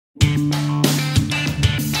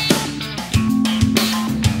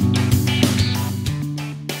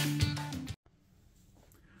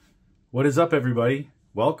What is up, everybody?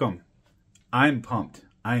 Welcome. I'm pumped.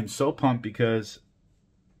 I am so pumped because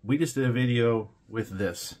we just did a video with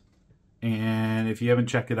this. And if you haven't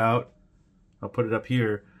checked it out, I'll put it up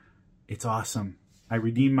here. It's awesome. I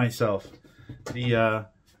redeemed myself. The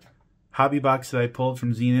hobby box that I pulled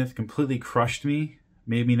from Zenith completely crushed me.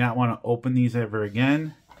 Made me not want to open these ever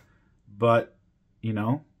again. But, you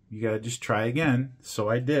know, you got to just try again. So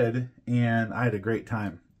I did, and I had a great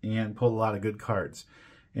time and pulled a lot of good cards.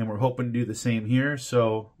 And we're hoping to do the same here,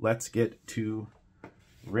 so let's get to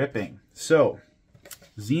ripping. So,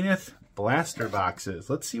 Zenith Blaster boxes.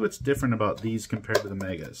 Let's see what's different about these compared to the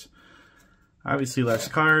Megas. Obviously less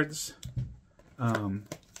cards.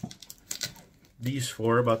 These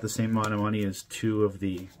four about the same amount of money as two of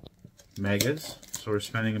the Megas. So we're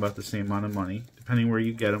spending about the same amount of money, depending where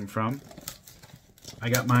you get them from. I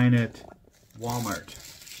got mine at Walmart.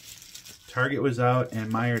 Target was out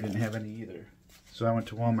and Meijer didn't have any either. So I went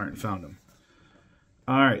to Walmart and found them.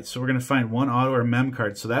 Alright, so we're going to find one auto or mem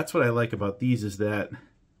card. So that's what I like about these, is that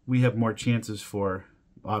we have more chances for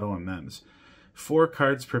auto and mems. 4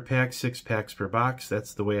 cards per pack, 6 packs per box.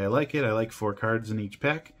 That's the way I like it. I like 4 cards in each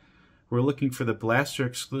pack. We're looking for the Blaster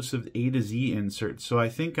exclusive A to Z insert. So I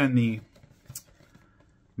think on the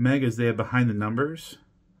Megas they have behind the numbers.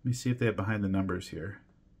 Let me see if they have behind the numbers here.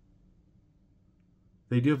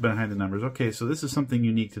 They do have behind the numbers. Okay, so this is something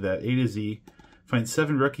unique to that. A to Z. Find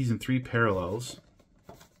 7 rookies and 3 parallels.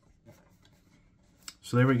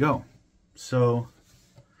 So there we go. So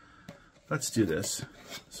let's do this.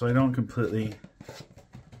 So I don't completely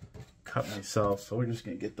cut myself. So we're just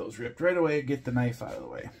going to get those ripped right away. Get the knife out of the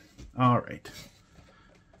way. All right.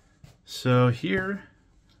 So here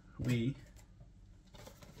we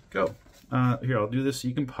go. Here, I'll do this so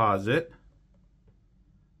you can pause it.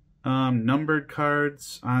 Numbered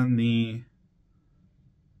cards on the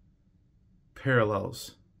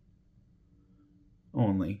parallels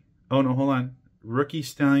only. Oh no, hold on. Rookie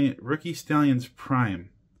Stallions Prime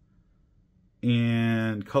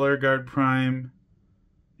and Color Guard Prime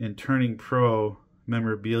and Turning Pro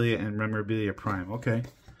Memorabilia and Memorabilia Prime. Okay,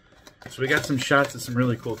 so we got some shots at some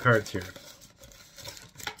really cool cards here.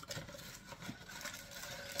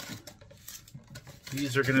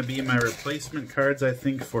 These are going to be my replacement cards, I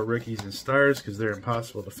think, for Rookies and Stars, because they're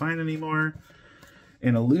impossible to find anymore.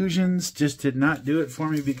 And Illusions just did not do it for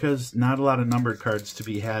me because not a lot of numbered cards to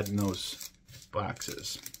be had in those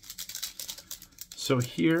boxes. So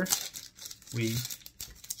here we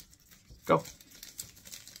go.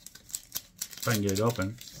 If I can get it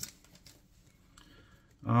open.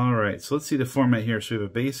 Alright, so let's see the format here. So we have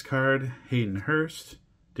a base card, Hayden Hurst,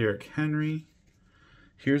 Derrick Henry.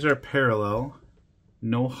 Here's our parallel,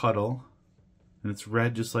 No Huddle. And it's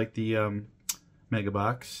red just like the Mega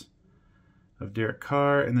Box of Derek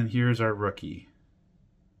Carr, and then here's our rookie,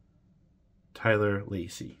 Tyler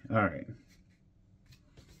Lacey. All right.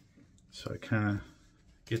 So I kind of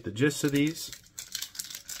get the gist of these.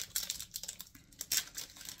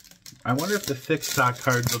 I wonder if the thick stock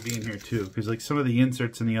cards will be in here too, because like some of the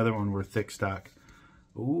inserts in the other one were thick stock.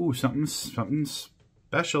 Ooh, something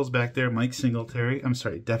special's back there. Mike Singletary. I'm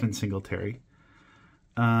sorry, Devin Singletary.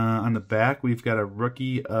 On the back, we've got a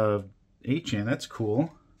rookie of H&. That's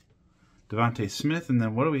cool. Devontae Smith, and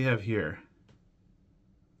then what do we have here?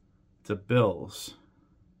 It's a Bills.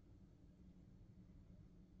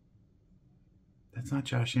 That's not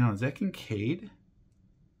Josh Allen. Is that Kincaid?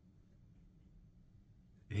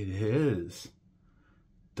 It is.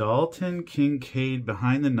 Dalton Kincaid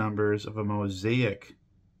behind the numbers of a Mosaic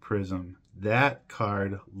Prism. That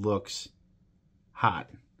card looks hot.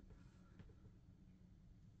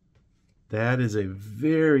 That is a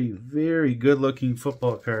very, very good-looking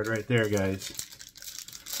football card right there, guys.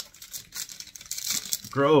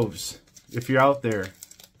 Groves, if you're out there,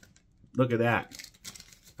 look at that.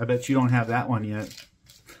 I bet you don't have that one yet.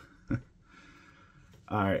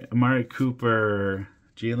 All right, Amari Cooper,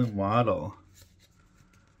 Jalen Waddle.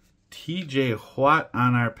 TJ Watt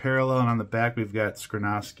on our parallel, and on the back we've got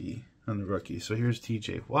Skrinoski on the rookie. So here's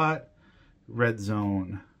TJ Watt, red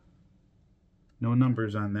zone. No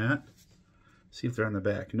numbers on that. See if they're on the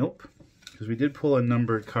back. Nope. Because we did pull a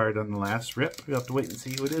numbered card on the last rip. We'll have to wait and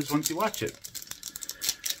see who it is once you watch it.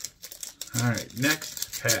 Alright,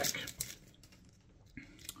 next pack.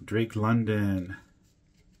 Drake London.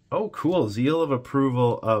 Oh, cool. Seal of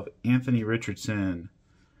approval of Anthony Richardson.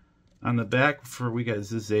 On the back, we got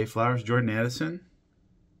Zay Flowers, Jordan Addison.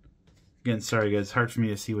 Again, sorry guys, hard for me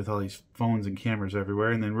to see with all these phones and cameras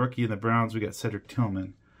everywhere. And then rookie in the Browns, we got Cedric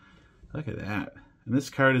Tillman. Look at that. And this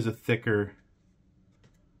card is a thicker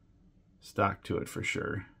stock to it for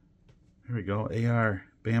sure. There we go. AR.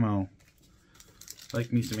 Bammo.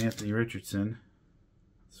 Like me some Anthony Richardson.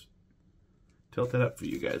 Let's tilt that up for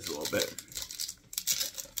you guys a little bit.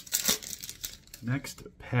 Next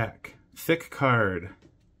pack. Thick card.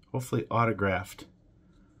 Hopefully autographed.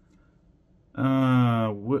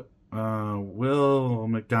 Will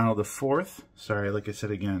McDonald IV. Sorry, like I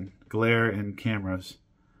said again. Glare and cameras.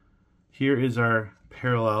 Here is our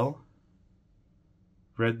parallel.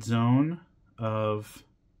 Red zone of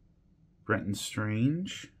Brenton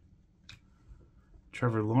Strange.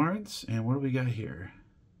 Trevor Lawrence. And what do we got here?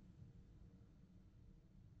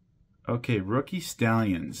 Okay, rookie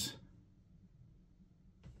Stallions.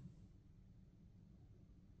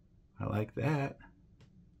 I like that.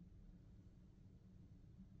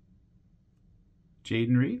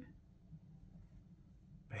 Jaden Reed.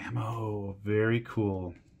 Bammo. Very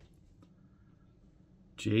cool.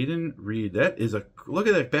 Jaden Reed. That is a... Look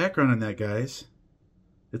at that background on that, guys.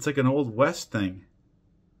 It's like an Old West thing.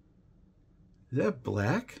 Is that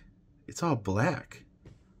black? It's all black.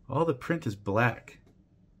 All the print is black.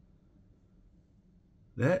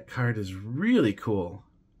 That card is really cool.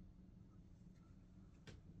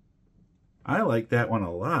 I like that one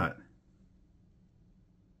a lot.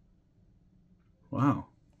 Wow.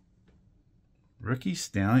 Rookie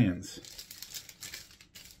Stallions.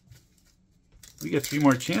 We get 3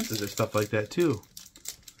 more chances at stuff like that too.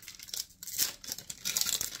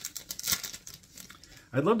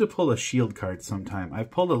 I'd love to pull a shield card sometime.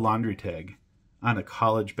 I've pulled a laundry tag on a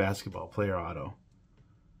college basketball player auto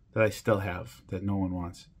that I still have that no one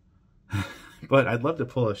wants. But I'd love to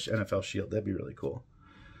pull a NFL shield. That'd be really cool.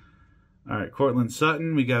 All right, Cortland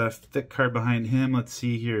Sutton. We got a thick card behind him. Let's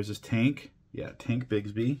see here. Is this Tank? Yeah, Tank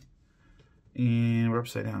Bigsby. And we're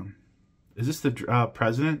upside down. Is this the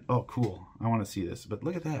president? Oh, cool. I want to see this. But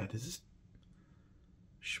look at that. Is this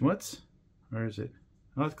Schmutz? Or is it?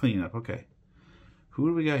 Oh, it's cleaning up. Okay. Who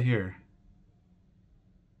do we got here?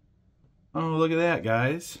 Oh, look at that,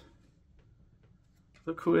 guys.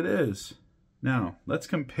 Look who it is. Now, let's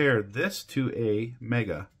compare this to a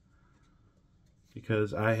Mega.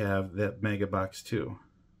 Because I have that Mega box too.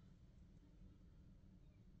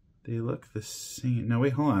 They look the same. No,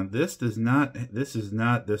 wait, hold on. This is not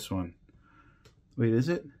this one. Wait, is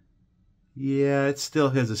it? Yeah, it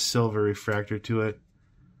still has a silver refractor to it.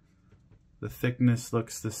 The thickness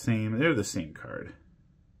looks the same. They're the same card.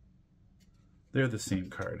 They're the same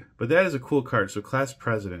card. But that is a cool card. So class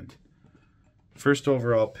president. First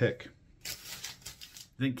overall pick.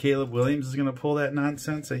 Think Caleb Williams is going to pull that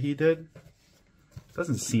nonsense that he did?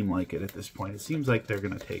 Doesn't seem like it at this point. It seems like they're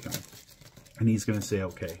going to take him. And he's going to say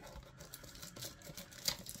okay.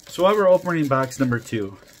 So while we're opening box number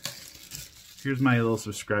 2, here's my little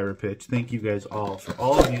subscriber pitch. Thank you guys all, for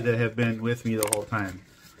all of you that have been with me the whole time.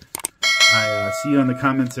 I see you in the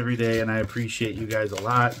comments every day, and I appreciate you guys a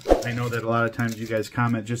lot. I know that a lot of times you guys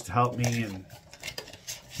comment just to help me, and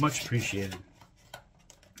much appreciated.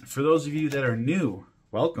 For those of you that are new,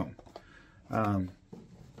 welcome.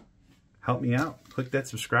 Help me out. Click that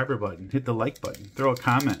subscriber button. Hit the like button. Throw a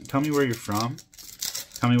comment. Tell me where you're from.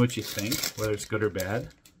 Tell me what you think, whether it's good or bad.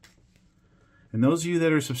 And those of you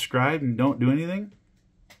that are subscribed and don't do anything,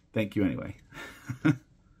 thank you anyway.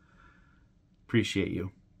 Appreciate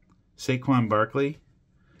you. Saquon Barkley,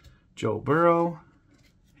 Joe Burrow.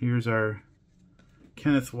 Here's our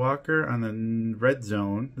Kenneth Walker on the red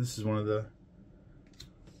zone. This is one of the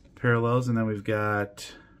parallels. And then we've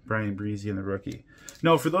got Brian Breezy and the rookie.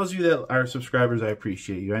 No, for those of you that are subscribers, I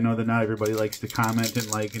appreciate you. I know that not everybody likes to comment and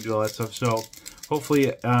like and do all that stuff. So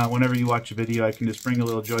hopefully whenever you watch a video, I can just bring a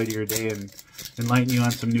little joy to your day and enlighten you on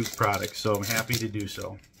some new products. So I'm happy to do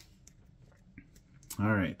so.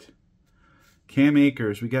 All right. Cam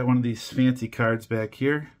Akers. We got one of these fancy cards back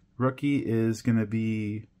here. Rookie is going to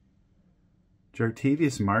be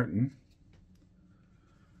Jartavius Martin.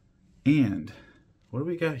 And what do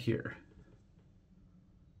we got here?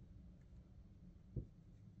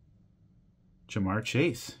 Jamar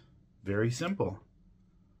Chase. Very simple.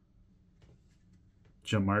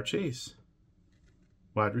 Jamar Chase.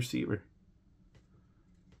 Wide receiver.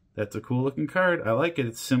 That's a cool looking card. I like it.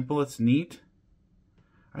 It's simple. It's neat.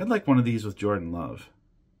 I'd like one of these with Jordan Love.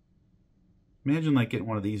 Imagine like getting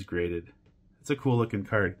one of these graded. It's a cool looking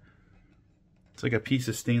card. It's like a piece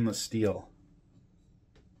of stainless steel.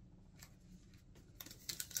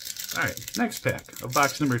 Alright, next pack of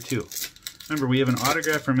box number 2. Remember, we have an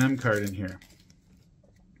autograph from M card in here.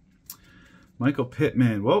 Michael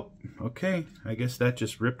Pittman. Whoa, okay. I guess that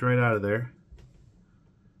just ripped right out of there.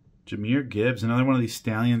 Jahmyr Gibbs, another one of these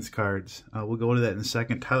Stallions cards. We'll go to that in a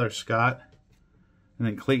second. Tyler Scott. And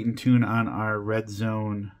then Clayton Tune on our red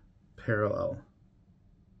zone parallel.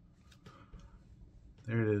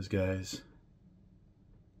 There it is, guys.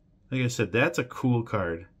 Like I said, that's a cool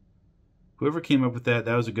card. Whoever came up with that,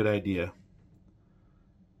 that was a good idea.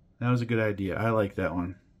 That was a good idea. I like that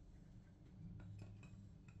one.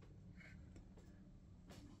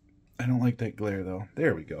 I don't like that glare, though.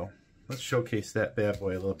 There we go. Let's showcase that bad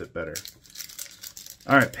boy a little bit better.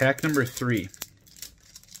 All right, pack number 3.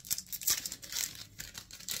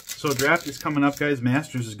 So draft is coming up, guys.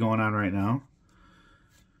 Masters is going on right now.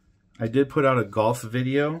 I did put out a golf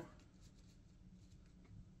video.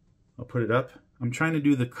 I'll put it up. I'm trying to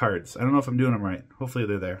do the cards. I don't know if I'm doing them right. Hopefully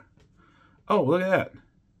they're there. Oh, look at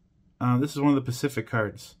that. This is one of the Pacific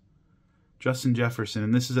cards. Justin Jefferson.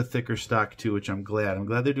 And this is a thicker stock, too, which I'm glad. I'm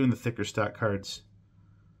glad they're doing the thicker stock cards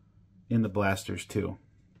in the Blasters, too.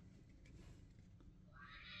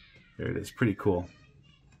 There it is. Pretty cool.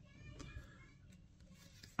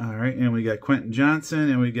 All right, and we got Quentin Johnson,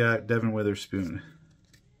 and we got Devin Witherspoon.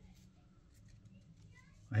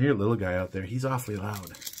 I hear little guy out there. He's awfully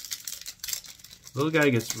loud. Little guy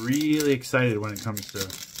gets really excited when it comes to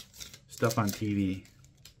stuff on TV.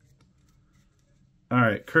 All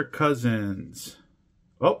right, Kirk Cousins.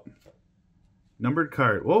 Oh, numbered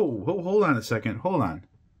card. Whoa, hold on a second. Hold on.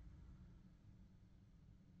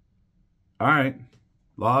 All right,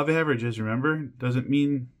 law of averages, remember? Doesn't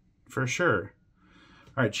mean for sure.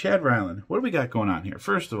 All right, Chad Ryland. What do we got going on here?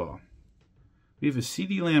 First of all, we have a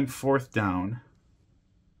CeeDee Lamb 4th down.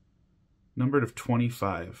 Numbered of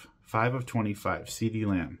 25. 5 of 25. CeeDee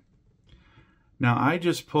Lamb. Now, I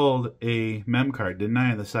just pulled a mem card, didn't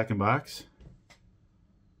I, in the second box?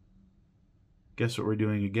 Guess what we're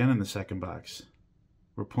doing again in the second box?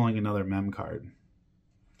 We're pulling another mem card.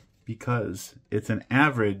 Because it's an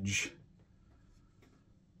average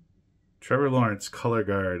Trevor Lawrence color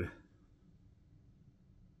guard.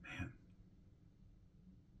 Man.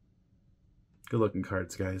 Good looking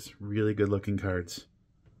cards, guys. Really good looking cards.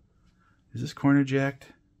 Is this corner jacked?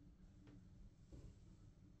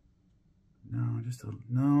 No,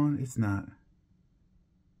 no, it's not.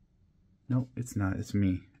 Nope, it's not. It's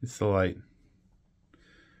me. It's the light.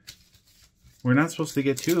 We're not supposed to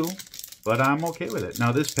get 2, but I'm okay with it.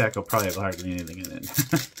 Now this pack will probably have hardly anything in it.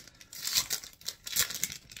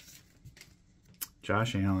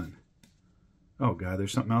 Josh Allen. Oh God,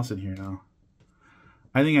 there's something else in here now.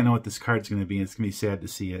 I think I know what this card's going to be. It's going to be sad to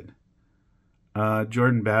see it.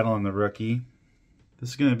 Jordan Battle on the rookie. This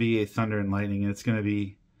is going to be a Thunder and Lightning, and it's going to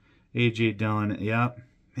be A.J. Dillon. Yep.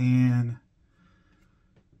 Man.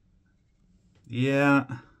 Yeah.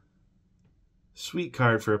 Sweet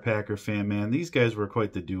card for a Packer fan, man. These guys were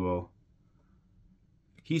quite the duo.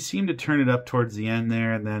 He seemed to turn it up towards the end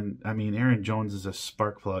there, and then, I mean, Aaron Jones is a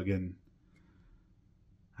spark plug, and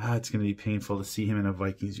it's going to be painful to see him in a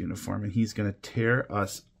Vikings uniform, and he's going to tear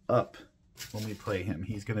us up. When we play him,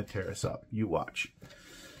 he's going to tear us up. You watch.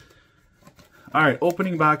 All right,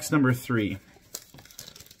 opening box number 3.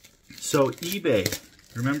 So eBay.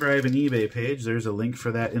 Remember, I have an eBay page. There's a link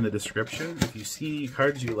for that in the description. If you see any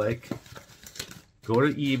cards you like, go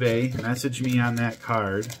to eBay, message me on that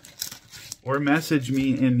card, or message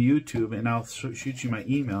me in YouTube, and I'll shoot you my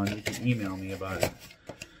email, and you can email me about it.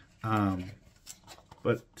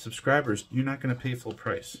 But subscribers, you're not going to pay full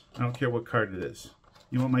price. I don't care what card it is.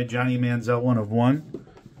 You want my Johnny Manziel 1 of 1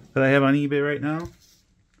 that I have on eBay right now?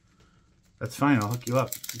 That's fine. I'll hook you up,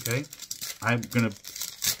 okay? I'm going to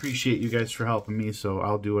appreciate you guys for helping me, so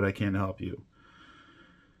I'll do what I can to help you.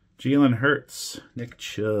 Jalen Hurts, Nick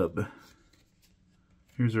Chubb.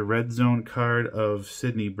 Here's a red zone card of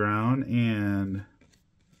Sidney Brown and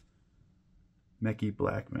Mekhi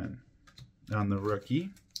Blackman on the rookie.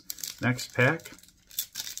 Next pack.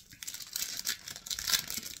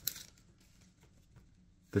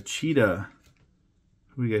 The Cheetah.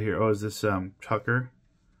 Who we got here? Oh, is this Tucker?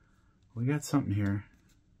 We got something here.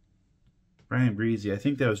 Brian Breezy. I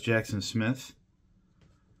think that was Jackson Smith.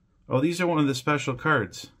 Oh, these are one of the special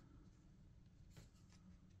cards.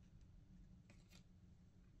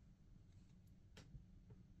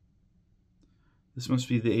 This must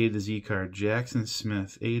be the A to Z card. Jackson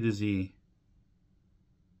Smith, A to Z.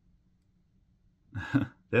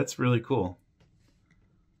 That's really cool.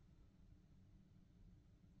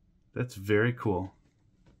 That's very cool.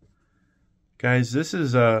 Guys, this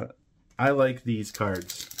is, I like these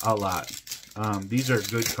cards a lot. These are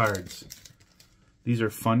good cards. These are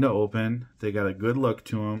fun to open. They got a good look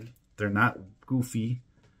to them. They're not goofy.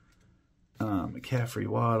 McCaffrey,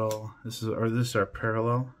 Waddle. This is our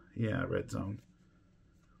parallel. Yeah, red zone.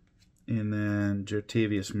 And then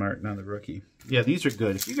Jartavius Martin on the rookie. Yeah, these are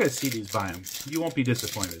good. If you guys see these, buy them. You won't be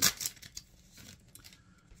disappointed.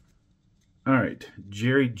 All right,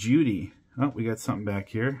 Jerry Jeudy. Oh, we got something back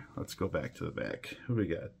here. Let's go back to the back. Who we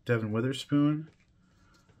got? Devin Witherspoon.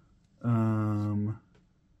 Tyler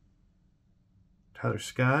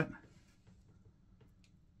Scott.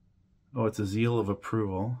 Oh, it's a Zeal of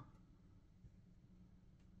Approval.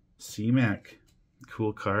 C-Mac.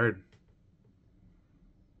 Cool card.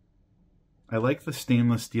 I like the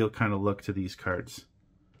stainless steel kind of look to these cards.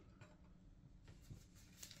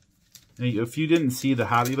 If you didn't see the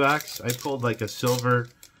hobby box, I pulled like a silver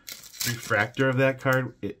refractor of that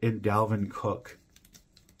card in Dalvin Cook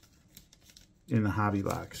in the hobby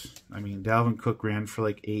box. I mean, Dalvin Cook ran for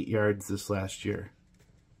like 8 yards this last year.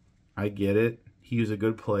 I get it. He was a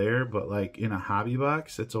good player, but like in a hobby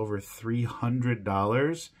box that's over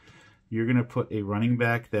 $300, you're going to put a running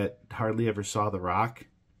back that hardly ever saw the rock?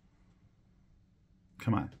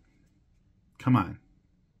 Come on. Come on.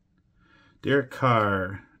 Derek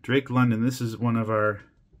Carr. Drake London, this is one of our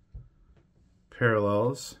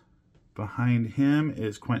parallels. Behind him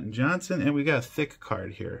is Quentin Johnson, and we got a thick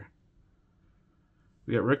card here.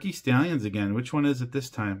 We got Rookie Stallions again. Which one is it this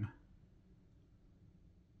time?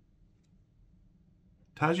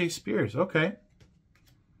 Tajay Spears, okay.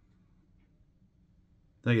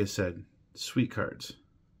 Like I said, sweet cards.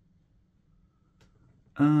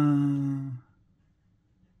 Here,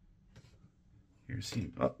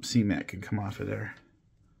 C-Mac can come off of there.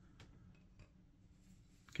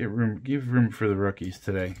 Give room for the rookies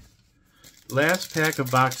today. Last pack of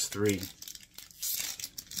box 3.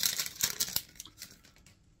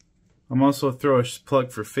 I'm also throw a plug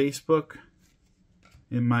for Facebook.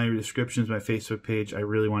 In my descriptions, my Facebook page, I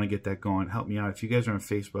really want to get that going. Help me out. If you guys are on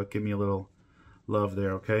Facebook, give me a little love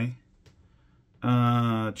there, okay?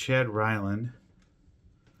 Chad Ryland.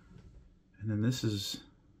 And then this is,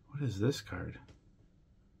 what is this card?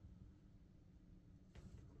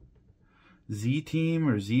 Z-Team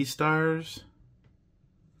or Z-Stars?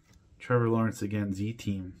 Trevor Lawrence again,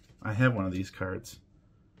 Z-Team. I have one of these cards.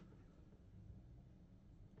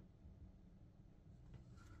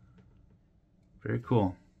 Very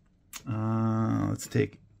cool. Let's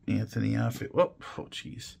take Anthony off it. Whoa, oh,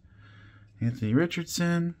 jeez. Anthony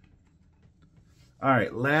Richardson. All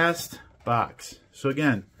right, last box. So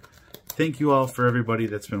again, thank you all for everybody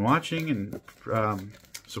that's been watching and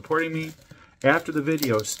supporting me. After the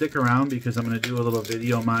video, stick around because I'm going to do a little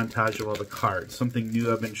video montage of all the cards. Something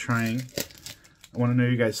new I've been trying. I want to know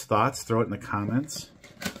your guys' thoughts. Throw it in the comments.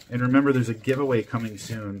 And remember, there's a giveaway coming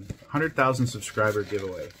soon. 100,000 subscriber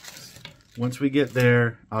giveaway. Once we get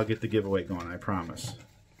there, I'll get the giveaway going, I promise.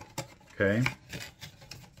 Okay?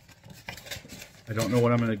 I don't know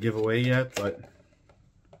what I'm going to give away yet, but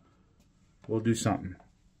we'll do something.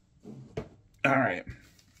 All right.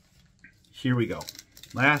 Here we go.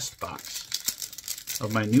 Last box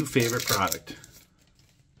of my new favorite product.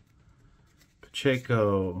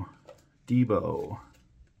 Pacheco, Debo.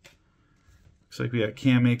 Looks like we got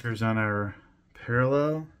Cam Akers on our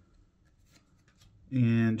parallel.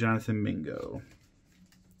 And Jonathan Mingo.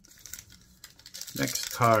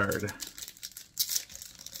 Next card.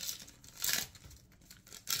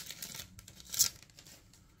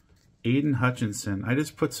 Aiden Hutchinson. I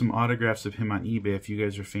just put some autographs of him on eBay if you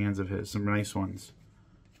guys are fans of his. Some nice ones.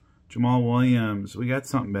 Jamal Williams. We got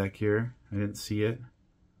something back here. I didn't see it.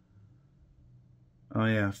 Oh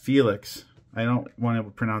yeah, Felix. I don't want to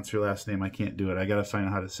pronounce your last name. I can't do it. I got to find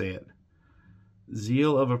out how to say it.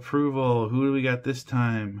 Zeal of Approval. Who do we got this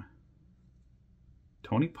time?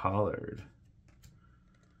 Tony Pollard.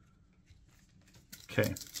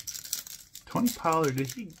 Okay. Tony Pollard,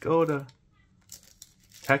 did he go to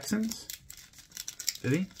Texans?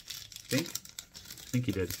 Did he? I think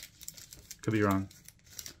he did. Could be wrong.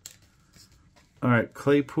 All right,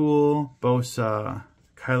 Claypool, Bosa,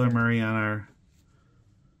 Kyler Murray on our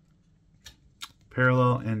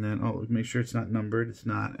parallel, and then, oh, make sure it's not numbered. It's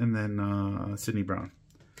not. And then Sidney Brown.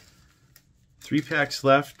 3 packs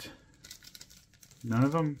left. None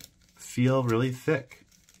of them feel really thick.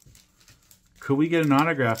 Could we get an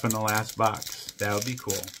autograph in the last box? That would be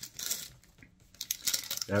cool.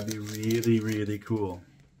 That'd be really, really cool.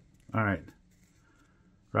 All right.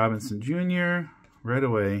 Robinson Jr. right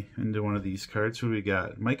away into one of these cards. Who we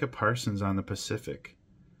got? Micah Parsons on the Pacific.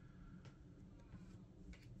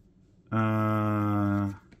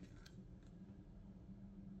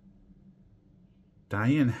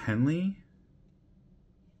 Diane Henley?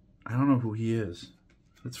 I don't know who he is.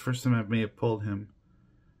 That's the first time I may have pulled him.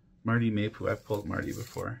 Marty Mapu. I've pulled Marty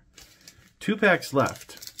before. 2 packs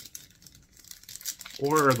left.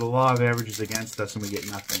 Or are the law of averages against us and we get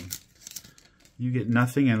nothing? You get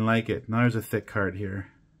nothing and like it. Now there's a thick card here.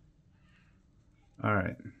 All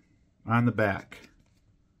right. On the back.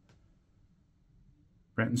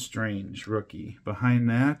 Brenton Strange, rookie. Behind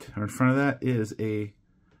that, or in front of that, is a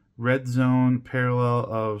red zone parallel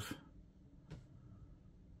of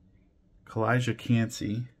Kalijah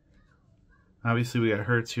Cansey. Obviously, we got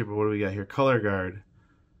Hurts here, but what do we got here? Color guard.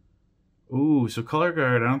 Ooh, so color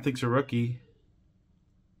guard, I don't think it's a rookie.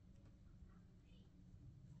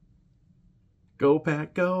 Go,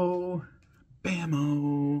 Pack, go.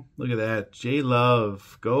 Bammo. Look at that.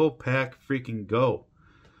 J-Love. Go, Pack, freaking go.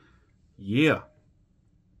 Yeah.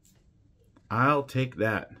 I'll take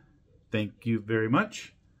that. Thank you very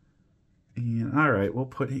much. And all right, we'll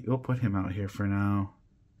put him out here for now.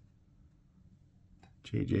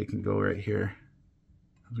 JJ can go right here.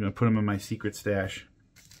 I was gonna put him in my secret stash.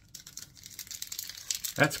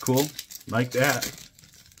 That's cool. Like that.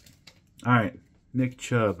 All right, Nick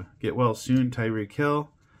Chubb. Get well soon. Tyreek Hill.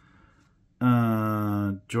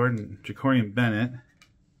 Jacorian Bennett.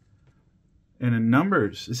 And in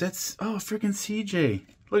numbers, is that, oh, freaking CJ.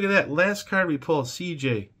 Look at that. Last card we pulled,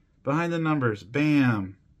 CJ. Behind the numbers.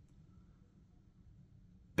 Bam.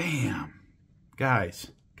 Bam.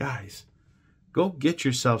 Guys. Go get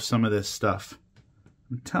yourself some of this stuff.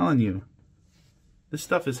 I'm telling you. This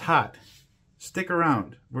stuff is hot. Stick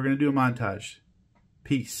around. We're going to do a montage.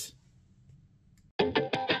 Peace.